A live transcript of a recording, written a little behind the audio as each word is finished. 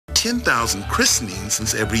10,000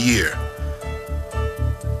 christenings every year.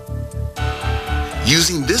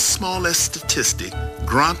 Using this small s statistic,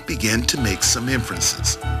 Grant began to make some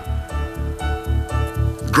inferences.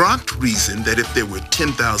 Grant reasoned that if there were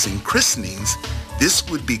 10,000 christenings, this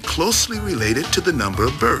would be closely related to the number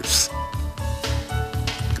of births.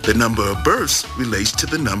 The number of births relates to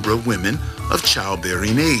the number of women of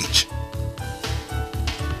childbearing age.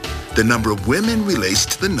 The number of women relates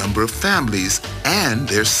to the number of families and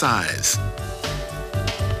their size.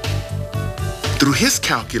 Through his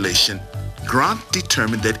calculation, Grant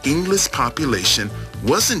determined that England's population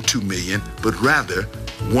wasn't 2 million, but rather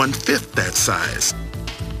 1/5 that size,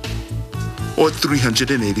 or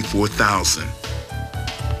 384,000.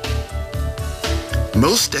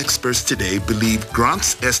 Most experts today believe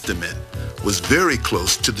Grant's estimate was very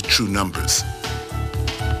close to the true numbers.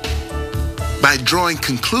 By drawing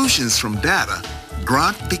conclusions from data,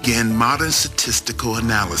 Grant began modern statistical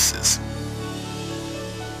analysis.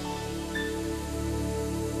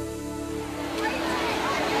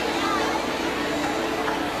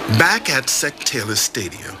 Back at Sec Taylor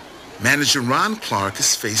Stadium, manager Ron Clark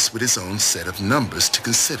is faced with his own set of numbers to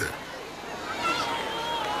consider.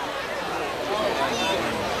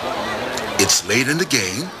 It's late in the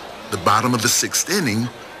game, the bottom of the 6th inning,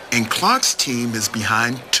 and Clark's team is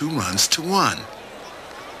behind 2-1.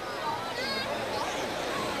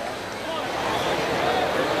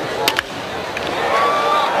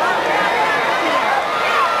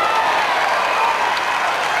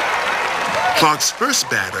 Clark's first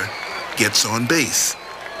batter gets on base.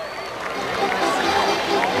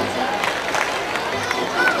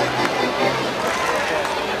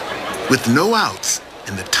 With no outs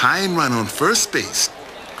and the tying run on first base,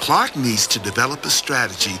 Clark needs to develop a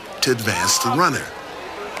strategy to advance the runner.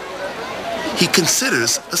 He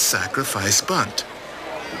considers a sacrifice bunt.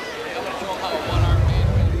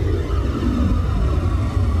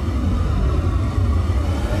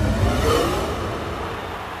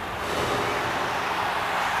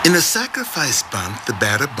 In a sacrifice bunt, the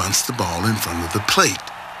batter bunts the ball in front of the plate.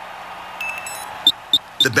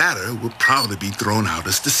 The batter will probably be thrown out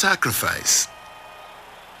as the sacrifice.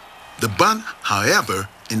 The bunt, however,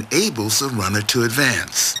 enables a runner to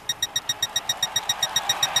advance.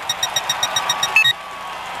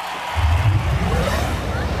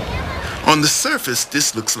 On the surface,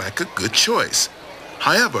 this looks like a good choice.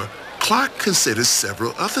 However, Clark considers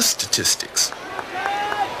several other statistics.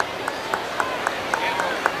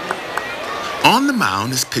 On the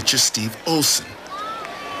mound is pitcher Steve Olson.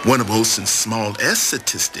 One of Olson's small s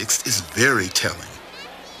statistics is very telling.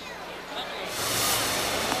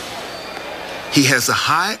 He has a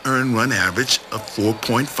high earned run average of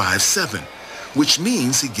 4.57, which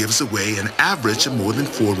means he gives away an average of more than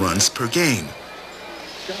 4 runs per game.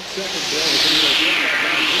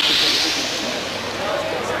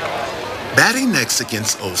 Batting next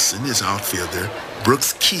against Olson is outfielder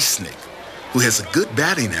Brooks Kiesnick, who has a good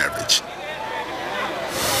batting average.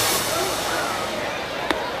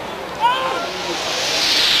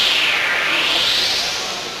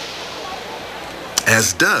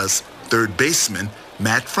 As does third baseman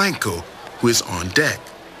Matt Franco, who is on deck.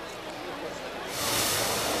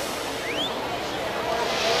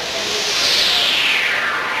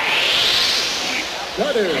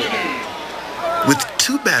 With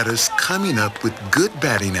 2 batters coming up with good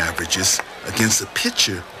batting averages against a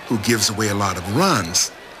pitcher who gives away a lot of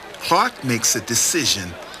runs, Clark makes a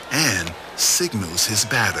decision and signals his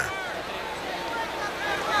batter.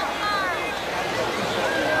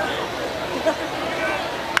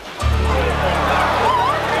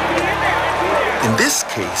 In this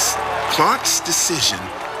case, Clark's decision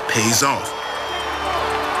pays off.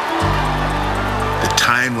 The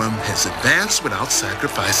tying run has advanced without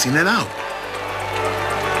sacrificing an out.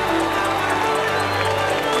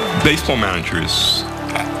 Baseball managers,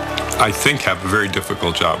 I think, have a very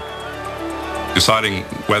difficult job. Deciding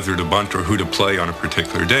whether to bunt or who to play on a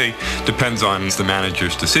particular day depends on the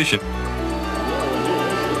manager's decision.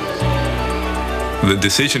 The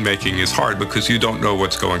decision-making is hard because you don't know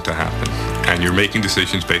what's going to happen, and you're making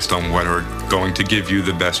decisions based on what are going to give you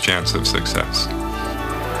the best chance of success.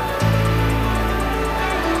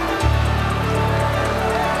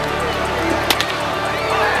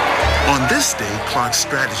 On this day, Clark's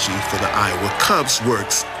strategy for the Iowa Cubs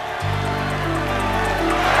works,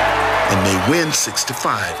 and they win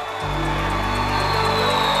 6-5.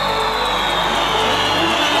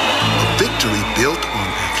 A victory built on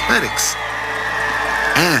athletics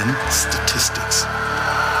and statistics.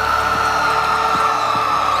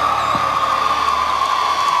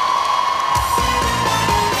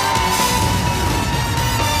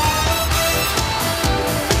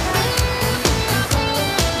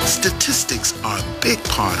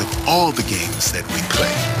 part of all the games that we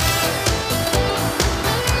play.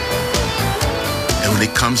 And when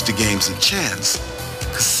it comes to games of chance,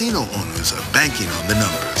 casino owners are banking on the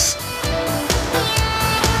numbers.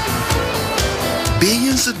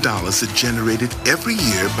 Billions of dollars are generated every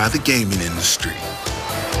year by the gaming industry.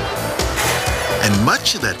 And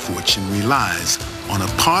much of that fortune relies on a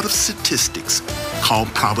part of statistics called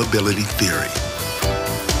probability theory.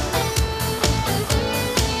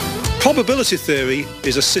 Probability theory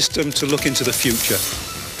is a system to look into the future.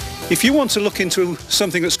 If you want to look into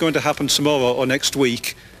something that's going to happen tomorrow or next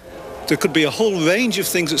week, there could be a whole range of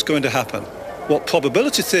things that's going to happen. What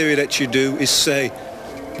probability theory lets you do is say,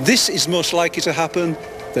 this is most likely to happen,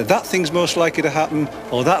 that thing's most likely to happen,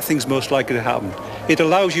 or that thing's most likely to happen. It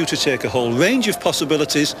allows you to take a whole range of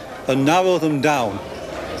possibilities and narrow them down.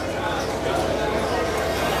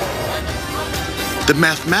 The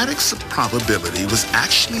mathematics of probability was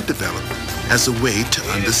actually developed as a way to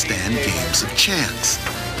understand games of chance.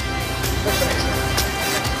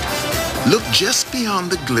 Look just beyond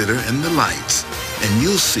the glitter and the lights, and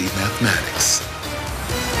you'll see mathematics.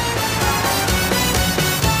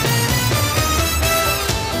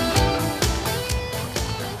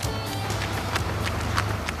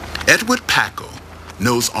 Edward Packo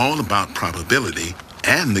knows all about probability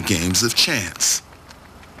and the games of chance.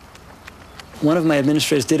 One of my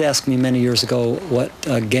administrators did ask me many years ago what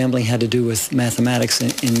gambling had to do with mathematics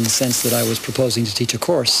in the sense that I was proposing to teach a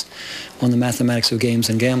course on the mathematics of games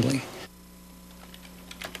and gambling.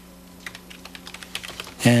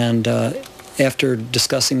 And after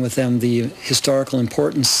discussing with them the historical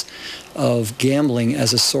importance of gambling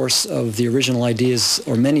as a source of the original ideas,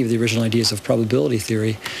 or many of the original ideas of probability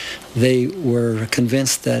theory, they were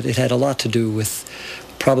convinced that it had a lot to do with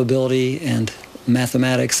probability and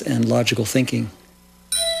mathematics and logical thinking.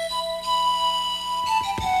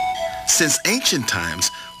 Since ancient times,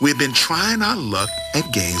 we've been trying our luck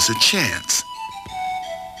at games of chance.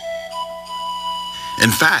 In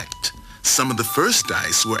fact, some of the first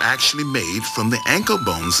dice were actually made from the ankle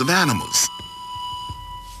bones of animals.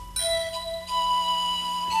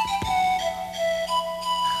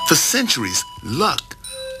 For centuries, luck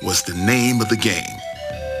was the name of the game.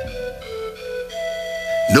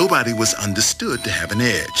 Nobody was understood to have an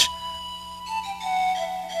edge.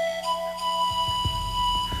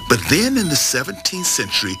 But then in the 17th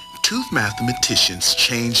century, two mathematicians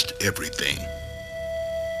changed everything.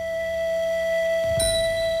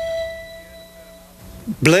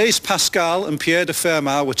 Blaise Pascal and Pierre de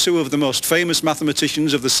Fermat were two of the most famous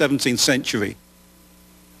mathematicians of the 17th century.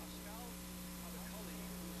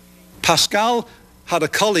 Pascal had a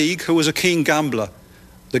colleague who was a keen gambler.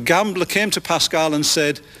 The gambler came to Pascal and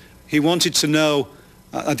said he wanted to know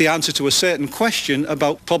the answer to a certain question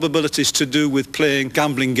about probabilities to do with playing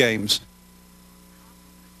gambling games.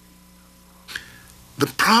 The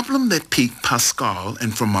problem that piqued Pascal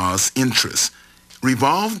and Fermat's interest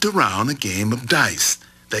revolved around a game of dice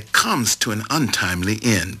that comes to an untimely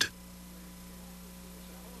end.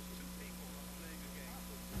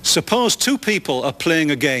 Suppose two people are playing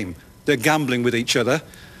a game. They're gambling with each other,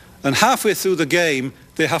 and halfway through the game,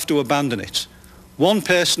 they have to abandon it. One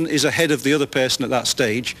person is ahead of the other person at that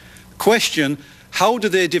stage. Question, how do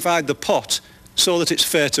they divide the pot so that it's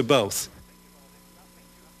fair to both?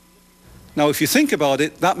 Now, if you think about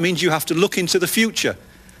it, that means you have to look into the future,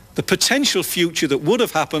 the potential future that would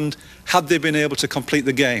have happened had they been able to complete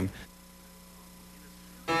the game.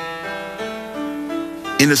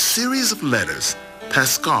 In a series of letters,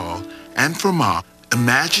 Pascal and Fermat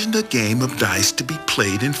imagined a game of dice to be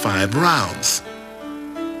played in 5 rounds.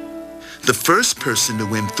 The first person to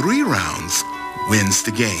win 3 rounds wins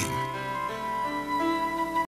the game.